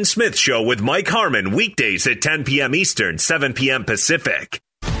Jason Smith Show with Mike Harmon weekdays at 10 p.m. Eastern, 7 p.m. Pacific.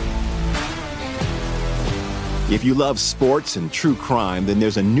 If you love sports and true crime, then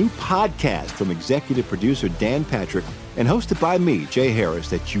there's a new podcast from executive producer Dan Patrick and hosted by me, Jay Harris,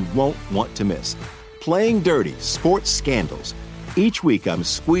 that you won't want to miss. Playing Dirty: Sports Scandals. Each week, I'm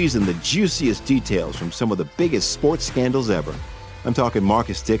squeezing the juiciest details from some of the biggest sports scandals ever. I'm talking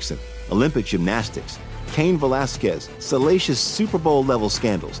Marcus Dixon, Olympic gymnastics, Cain Velasquez, salacious Super Bowl-level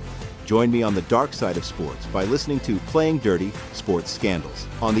scandals. Join me on the dark side of sports by listening to Playing Dirty: Sports Scandals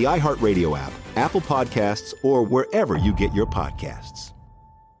on the iHeartRadio app, Apple Podcasts, or wherever you get your podcasts.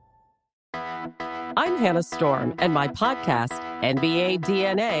 I'm Hannah Storm, and my podcast, NBA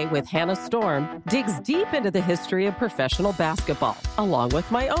DNA with Hannah Storm, digs deep into the history of professional basketball, along with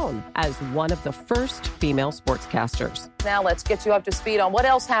my own, as one of the first female sportscasters. Now let's get you up to speed on what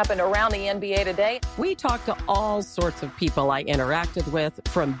else happened around the NBA today. We talked to all sorts of people I interacted with,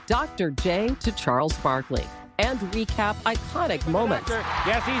 from Dr. J to Charles Barkley. and recap iconic moments.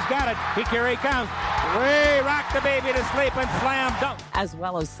 Yes, he's got it. Here he comes. Way rock the baby to sleep and slam dunk. As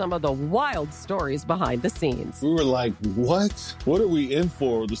well as some of the wild stories behind the scenes. We were like, what? What are we in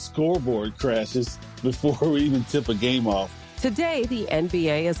for? The scoreboard crashes before we even tip a game off. Today, the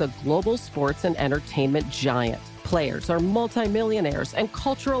NBA is a global sports and entertainment giant. Players are multimillionaires and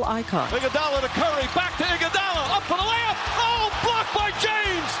cultural icons. Iguodala to Curry, back to Iguodala, up for the layup. Oh, blocked by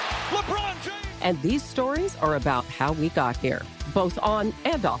James. LeBron James. And these stories are about how we got here, both on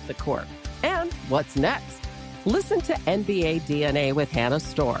and off the court. And what's next? Listen to NBA DNA with Hannah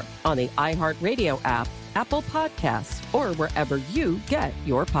Storm on the iHeartRadio app, Apple Podcasts, or wherever you get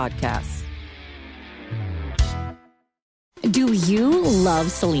your podcasts. Do you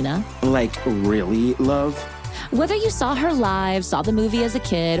love Selena? Like, really love? Whether you saw her live, saw the movie as a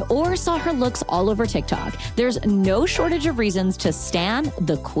kid, or saw her looks all over TikTok, there's no shortage of reasons to stan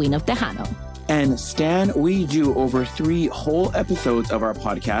the Queen of Tejano. And Stan, we do over 3 whole episodes of our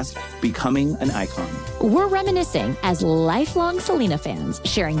podcast, Becoming an Icon. We're reminiscing as lifelong Selena fans,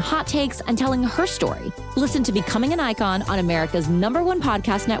 sharing hot takes and telling her story. Listen to Becoming an Icon on America's #1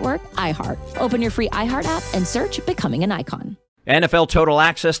 podcast network, iHeart. Open your free iHeart app and search Becoming an Icon. NFL Total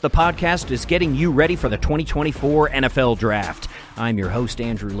Access, the podcast, is getting you ready for the 2024 NFL Draft. I'm your host,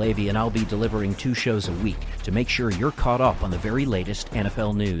 Andrew Levy, and I'll be delivering 2 shows a week to make sure you're caught up on the very latest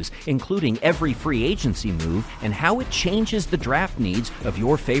NFL news, including every free agency move and how it changes the draft needs of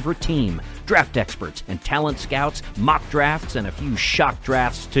your favorite team. Draft experts and talent scouts, mock drafts, and a few shock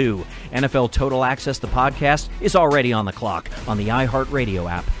drafts, too. NFL Total Access, the podcast, is already on the clock on the iHeartRadio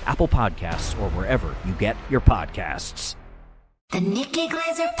app, Apple Podcasts, or wherever you get your podcasts. The Nikki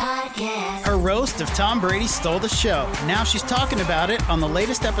Glaser Podcast. Her roast of Tom Brady stole the show. Now she's talking about it on the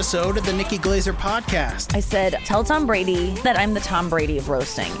latest episode of the Nikki Glaser Podcast. I said, tell Tom Brady that I'm the Tom Brady of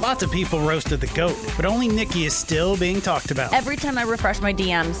roasting. Lots of people roasted the GOAT, but only Nikki is still being talked about. Every time I refresh my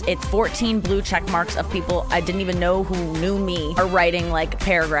DMs, it's 14 blue check marks of people I didn't even know who knew me are writing like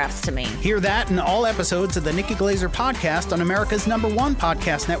paragraphs to me. Hear that in all episodes of the Nikki Glaser Podcast on America's #1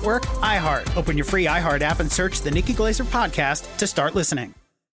 podcast network, iHeart. Open your free iHeart app and search the Nikki Glaser Podcast to start listening.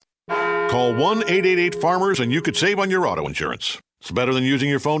 Call 1-888-FARMERS and you could save on your auto insurance. It's better than using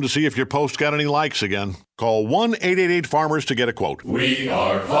your phone to see if your post got any likes again. Call 1-888-FARMERS to get a quote. We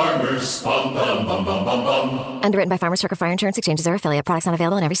are farmers. Bum, bum, bum, bum, bum, bum. Underwritten by Farmers Truck or Fire Insurance Exchanges or affiliate. Products not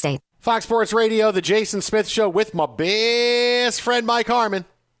available in every state. Fox Sports Radio, the Jason Smith Show with my best friend Mike Harmon.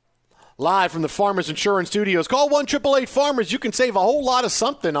 Live from the Farmers Insurance Studios. Call 1-888-FARMERS. You can save a whole lot of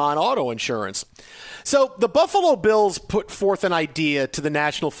something on auto insurance. So the Buffalo Bills put forth an idea to the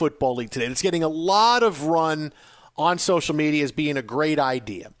National Football League today. It's getting a lot of run on social media as being a great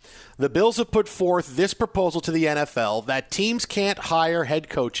idea. The Bills have put forth this proposal to the NFL that teams can't hire head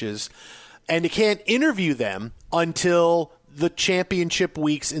coaches and they can't interview them until the championship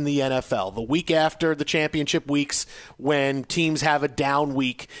weeks in the NFL, the week after the championship weeks when teams have a down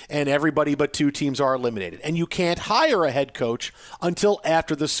week and everybody but 2 teams are eliminated. And you can't hire a head coach until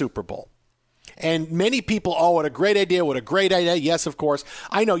after the Super Bowl. And many people, oh, what a great idea, what a great idea. Yes, of course.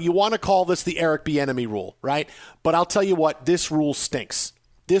 I know you want to call this the Eric Bieniemy rule, right? But I'll tell you what, this rule stinks.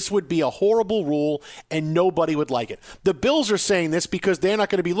 This would be a horrible rule, and nobody would like it. The Bills are saying this because they're not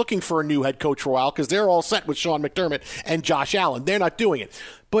going to be looking for a new head coach for a while because they're all set with Sean McDermott and Josh Allen. They're not doing it.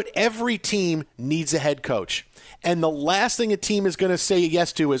 But every team needs a head coach. And the last thing a team is going to say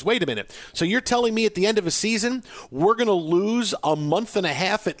yes to is, wait a minute, so you're telling me at the end of a season we're going to lose a month and a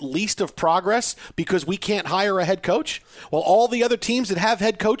half at least of progress because we can't hire a head coach? Well, all the other teams that have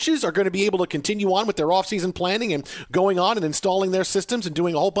head coaches are going to be able to continue on with their offseason planning and going on and installing their systems and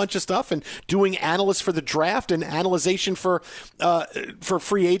doing a whole bunch of stuff and doing analysts for the draft and analyzation for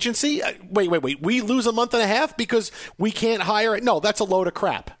free agency. Wait. We lose a month and a half because we can't hire it? No, that's a load of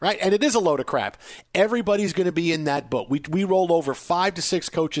crap, right? And it is a load of crap. Everybody's going to be in that boat. We roll over 5 to 6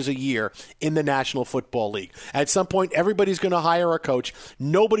 coaches a year in the National Football League. At some point, everybody's going to hire a coach.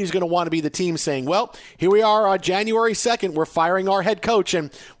 Nobody's going to want to be the team saying, well, here we are on January 2nd. We're firing our head coach. And,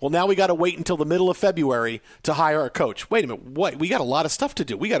 well, now we got to wait until the middle of February to hire a coach. Wait a minute. What? We got a lot of stuff to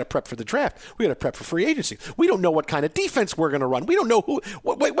do. We got to prep for the draft. We got to prep for free agency. We don't know what kind of defense we're going to run. We don't know who.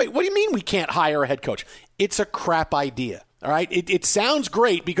 Wait, what do you mean we can't hire a head coach? It's a crap idea. All right, it sounds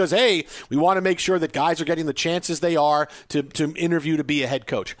great because, hey, we want to make sure that guys are getting the chances they are to interview to be a head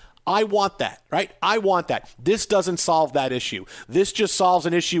coach. I want that, right? I want that. This doesn't solve that issue. This just solves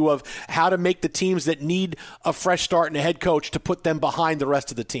an issue of how to make the teams that need a fresh start and a head coach to put them behind the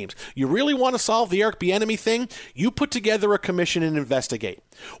rest of the teams. You really want to solve the Eric Bieniemy thing? You put together a commission and investigate.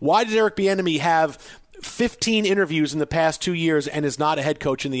 Why did Eric Bieniemy have 15 interviews in the past 2 years and is not a head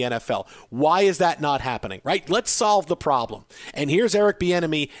coach in the NFL. Why is that not happening, right? Let's solve the problem. And here's Eric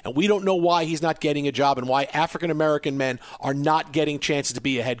Bieniemy, and we don't know why he's not getting a job and why African-American men are not getting chances to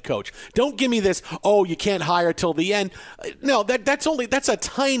be a head coach. Don't give me this, oh, you can't hire till the end. No, that's a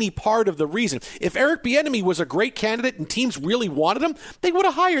tiny part of the reason. If Eric Bieniemy was a great candidate and teams really wanted him, they would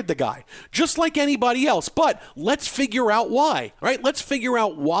have hired the guy, just like anybody else. But let's figure out why, right? Let's figure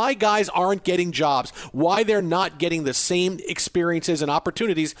out why guys aren't getting jobs, why they're not getting the same experiences and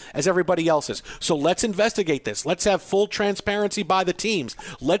opportunities as everybody else is. So let's investigate this. Let's have full transparency by the teams.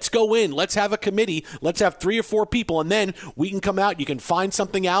 Let's go in. Let's have a committee. Let's have 3 or 4 people, and then we can come out. You can find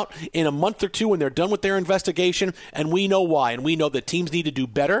something out in a month or 2 when they're done with their investigation, and we know why. And we know that teams need to do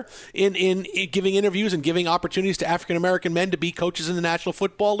better in giving interviews and giving opportunities to African-American men to be coaches in the National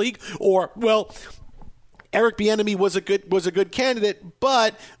Football League. Or, well, Eric Bieniemy was a good candidate,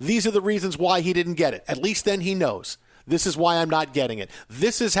 but these are the reasons why he didn't get it. At least then he knows. This is why I'm not getting it.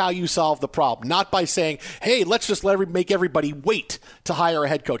 This is how you solve the problem, not by saying, hey, let's just make everybody wait to hire a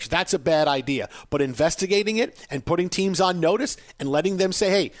head coach. That's a bad idea. But investigating it and putting teams on notice and letting them say,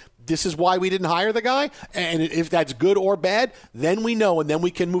 hey, this is why we didn't hire the guy, and if that's good or bad, then we know, and then we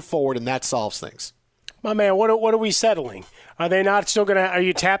can move forward, and that solves things. My man, what are we settling? Are they not still going to – are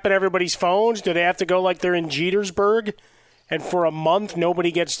you tapping everybody's phones? Do they have to go like they're in Jetersburg, and for a month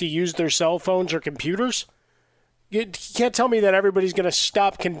nobody gets to use their cell phones or computers? You can't tell me that everybody's going to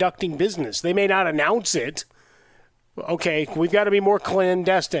stop conducting business. They may not announce it. Okay, we've got to be more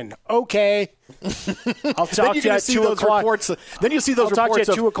clandestine. Okay. I'll talk to you at 2 o'clock. Then you'll see those reports. I'll talk to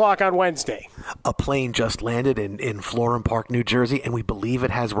you at 2 o'clock on Wednesday. A plane just landed in Florham Park, New Jersey, and we believe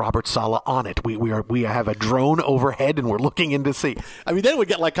it has Robert Saleh on it. We have a drone overhead, and we're looking in to see. I mean, then we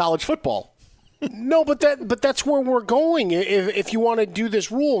get like college football. No, but that's where we're going. If you want to do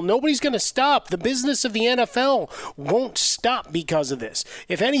this rule, nobody's going to stop. The business of the NFL won't stop because of this.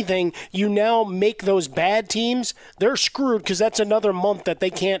 If anything, you now make those bad teams, they're screwed because that's another month that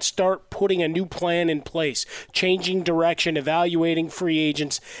they can't start putting a new plan in place, changing direction, evaluating free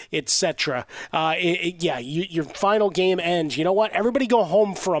agents, etc. Your final game ends. You know what? Everybody go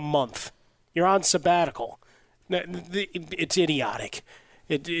home for a month. You're on sabbatical. It's idiotic.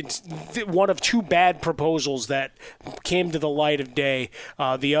 It's one of 2 bad proposals that came to the light of day.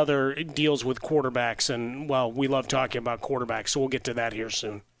 The other deals with quarterbacks, and, well, we love talking about quarterbacks, so we'll get to that here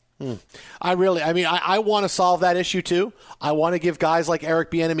soon. I want to solve that issue, too. I want to give guys like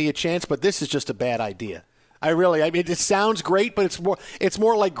Eric Bieniemy a chance, but this is just a bad idea. It sounds great, but it's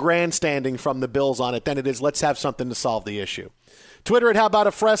more like grandstanding from the Bills on it than it is let's have something to solve the issue. Twitter at How About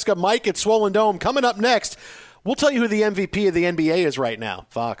a Fresca. Mike at Swollen Dome. Coming up next, we'll tell you who the MVP of the NBA is right now.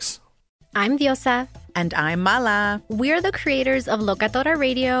 Fox. I'm Diosa. And I'm Mala. We're the creators of Locatora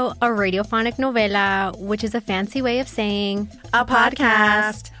Radio, a radiophonic novela, which is a fancy way of saying a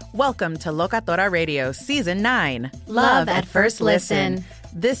podcast. Welcome to Locatora Radio Season 9. Love at First Listen.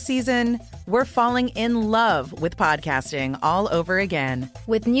 This season, we're falling in love with podcasting all over again.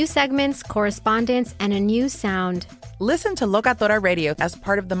 With new segments, correspondence, and a new sound. Listen to Locatora Radio as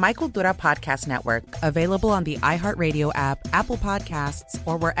part of the My Cultura Podcast Network. Available on the iHeartRadio app, Apple Podcasts,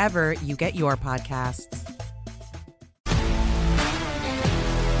 or wherever you get your podcasts.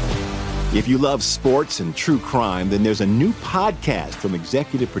 If you love sports and true crime, then there's a new podcast from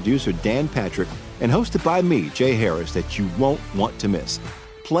executive producer Dan Patrick and hosted by me, Jay Harris, that you won't want to miss.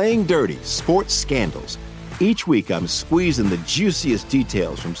 Playing Dirty: Sports Scandals. Each week, I'm squeezing the juiciest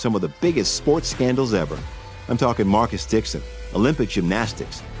details from some of the biggest sports scandals ever. I'm talking Marcus Dixon, Olympic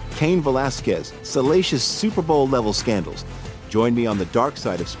gymnastics, Cain Velasquez, salacious Super Bowl-level scandals. Join me on the dark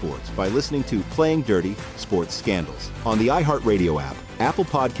side of sports by listening to Playing Dirty: Sports Scandals on the iHeartRadio app, Apple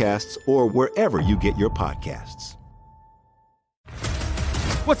Podcasts, or wherever you get your podcasts.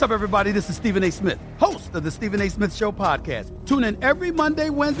 What's up, everybody? This is Stephen A. Smith, host of the Stephen A. Smith Show podcast. Tune in every Monday,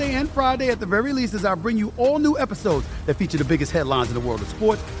 Wednesday, and Friday at the very least as I bring you all new episodes that feature the biggest headlines in the world of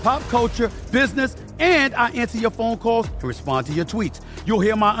sports, pop culture, business, and I answer your phone calls and respond to your tweets. You'll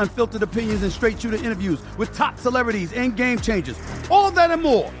hear my unfiltered opinions and straight-shooter interviews with top celebrities and game changers. All that and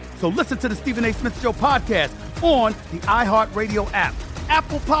more. So listen to the Stephen A. Smith Show podcast on the iHeartRadio app,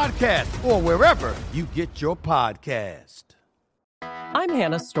 Apple Podcasts, or wherever you get your podcast. I'm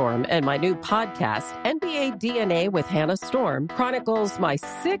Hannah Storm, and my new podcast, NBA DNA with Hannah Storm, chronicles my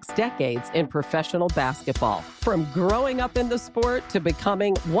 6 decades in professional basketball. From growing up in the sport to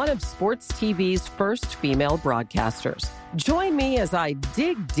becoming one of sports TV's first female broadcasters. Join me as I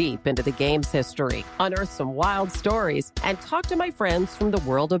dig deep into the game's history, unearth some wild stories, and talk to my friends from the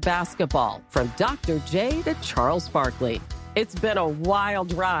world of basketball, from Dr. J to Charles Barkley. It's been a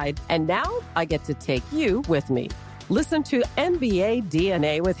wild ride, and now I get to take you with me. Listen to NBA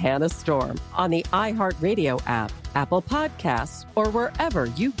DNA with Hannah Storm on the iHeartRadio app, Apple Podcasts, or wherever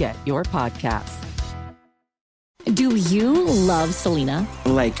you get your podcasts. Do you love Selena?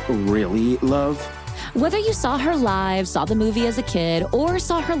 Like, really love? Whether you saw her live, saw the movie as a kid, or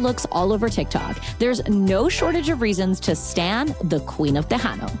saw her looks all over TikTok, there's no shortage of reasons to stan the Queen of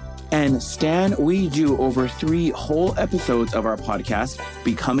Tejano. And Stan, we do over 3 whole episodes of our podcast,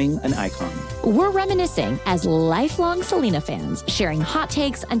 Becoming an Icon. We're reminiscing as lifelong Selena fans, sharing hot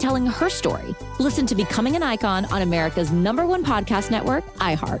takes and telling her story. Listen to Becoming an Icon on America's #1 podcast network,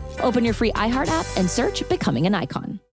 iHeart. Open your free iHeart app and search Becoming an Icon.